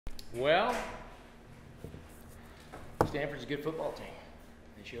Well, Stanford's a good football team.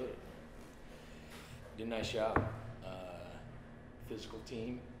 They showed it. Did a nice job. Physical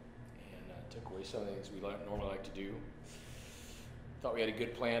team, and took away some of the things we normally like to do. Thought we had a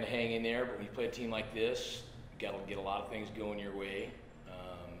good plan to hang in there, but when you play a team like this, you got to get a lot of things going your way,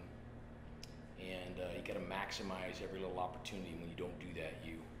 and you got to maximize every little opportunity. When you don't do that,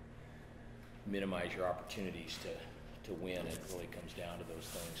 you minimize your opportunities to win. It really comes down to those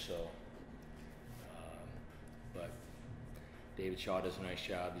things. So, but David Shaw does a nice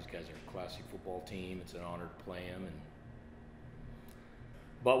job. These guys are a classic football team. It's an honor to play them,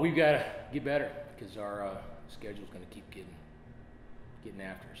 but we've got to get better because our schedule's going to keep getting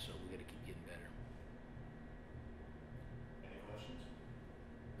after us. So we got to keep getting better. Any questions?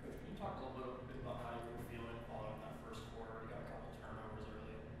 Coach, can you talk a little bit about how you were feeling following that first quarter? You got a couple turnovers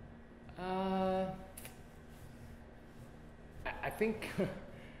early. I think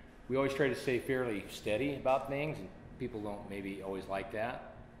we always try to stay fairly steady about things, and people don't maybe always like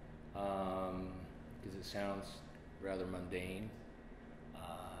that because it sounds rather mundane.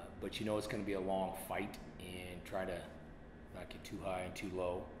 But you know it's going to be a long fight, and try to not get too high and too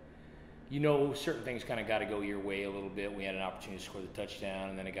low. You know certain things kind of got to go your way a little bit. We had an opportunity to score the touchdown,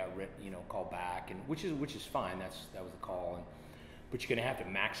 and then it got called back, and which is fine. That was the call. But you're going to have to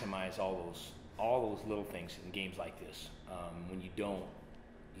maximize all those little things in games like this. When you don't,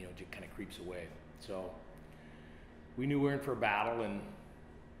 it just kind of creeps away. So we knew we were in for a battle, and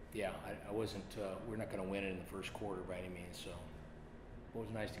yeah, I wasn't. We're not going to win it in the first quarter by any means. So it was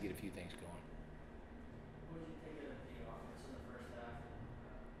nice to get a few things going. What did you think of the offense in the first half?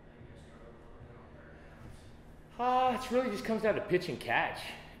 You guys struggled a little bit on third downs. It really just comes down to pitch and catch.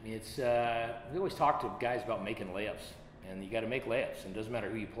 I mean, it's we always talk to guys about making layups, and you got to make layups, and it doesn't matter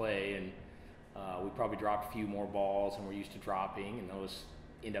who you play. And we probably dropped a few more balls than we're used to dropping, and those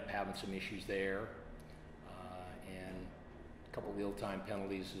end up having some issues there. And a couple of ill-time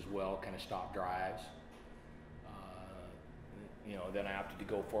penalties as well, kind of stop drives. Then I opted to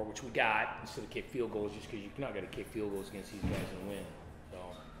go for it, which we got, instead of kick field goals, just because you're not going to kick field goals against these guys and win. So.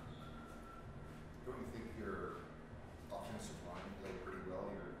 Don't you think your offensive line played pretty well?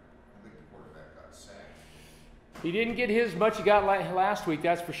 I think the quarterback got sacked. He didn't get his much he got last week,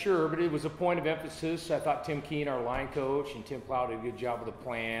 that's for sure, but it was a point of emphasis. I thought Tim Keene, our line coach, and Tim Plow did a good job with the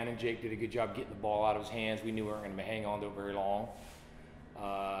plan, and Jake did a good job getting the ball out of his hands. We knew we weren't going to hang on to it very long,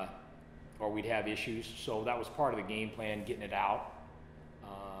 or we'd have issues. So that was part of the game plan, getting it out.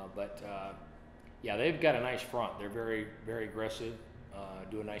 Yeah, they've got a nice front. They're very, very aggressive,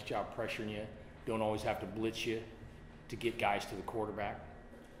 do a nice job pressuring you. Don't always have to blitz you to get guys to the quarterback.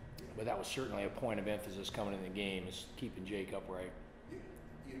 But that was certainly a point of emphasis coming in the game, is keeping Jake upright.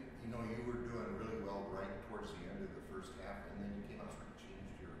 You were doing really well right towards the end of the first half, and then you came out and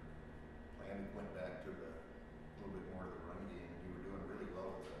changed your plan and went back to a little bit more of the run game. You were doing really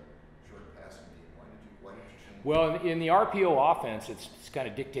well with the short passing game. Why did you change? Well, in the RPO offense, it's kind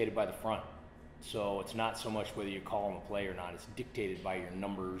of dictated by the front. So it's not so much whether you're calling the play or not. It's dictated by your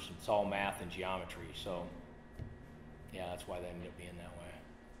numbers. It's all math and geometry. So, yeah, that's why they ended up being that way.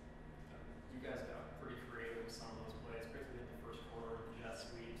 You guys got pretty creative with some of those plays, particularly in the first quarter with the jet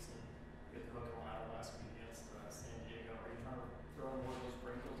sweeps and get the hook and ladder last week against San Diego. Are you trying to throw in more of those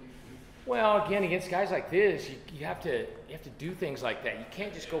sprinkles each week? Well, again, against guys like this, you have to do things like that. You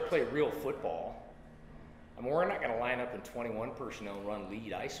can't just go play real football. I mean, we're not going to line up in 21 personnel and run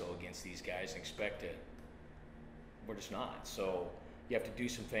lead ISO against these guys and expect to. We're just not. So you have to do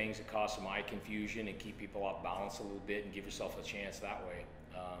some things that cause some eye confusion and keep people off balance a little bit and give yourself a chance that way.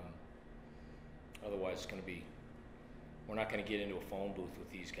 Otherwise, it's going to be. We're not going to get into a phone booth with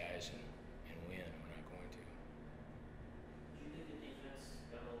these guys and win. We're not going to. Do you think the defense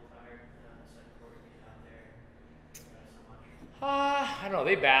got a little tired in the second quarter getting out there? So much? I don't know.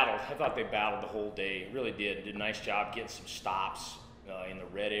 They battled. I thought they battled the whole day. Really did. Did a nice job getting some stops in the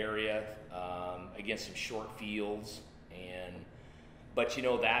red area against some short fields. But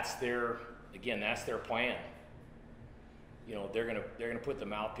that's their plan. They're gonna put the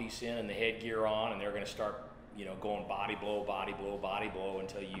mouthpiece in and the headgear on, and they're gonna start going body blow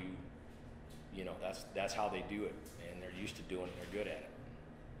until that's how they do it, and they're used to doing it. They're good at it.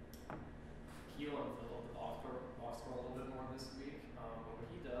 Keelan filled off score a little bit more this week, but when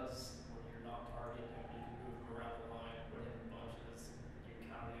he does, when you're not targeting him, you can move him around the line, put him in bunches, you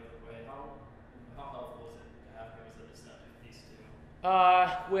can count the other way. How helpful is it to have him as a deceptive piece too?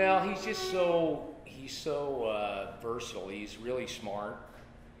 Well, he's so versatile. He's really smart.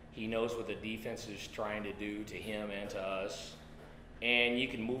 He knows what the defense is trying to do to him and to us. And you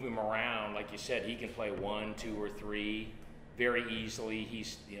can move him around. Like you said, he can play 1, 2, or 3 very easily.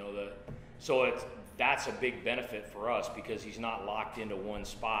 He's, that's a big benefit for us because he's not locked into one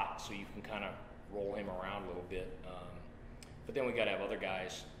spot, so you can kind of roll him around a little bit. But then we got to have other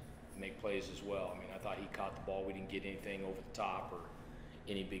guys make plays as well. I mean, I thought he caught the ball. We didn't get anything over the top or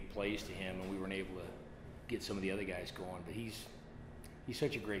any big plays to him, and we weren't able to get some of the other guys going. But he's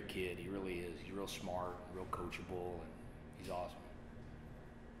such a great kid. He really is. He's real smart, real coachable, and he's awesome.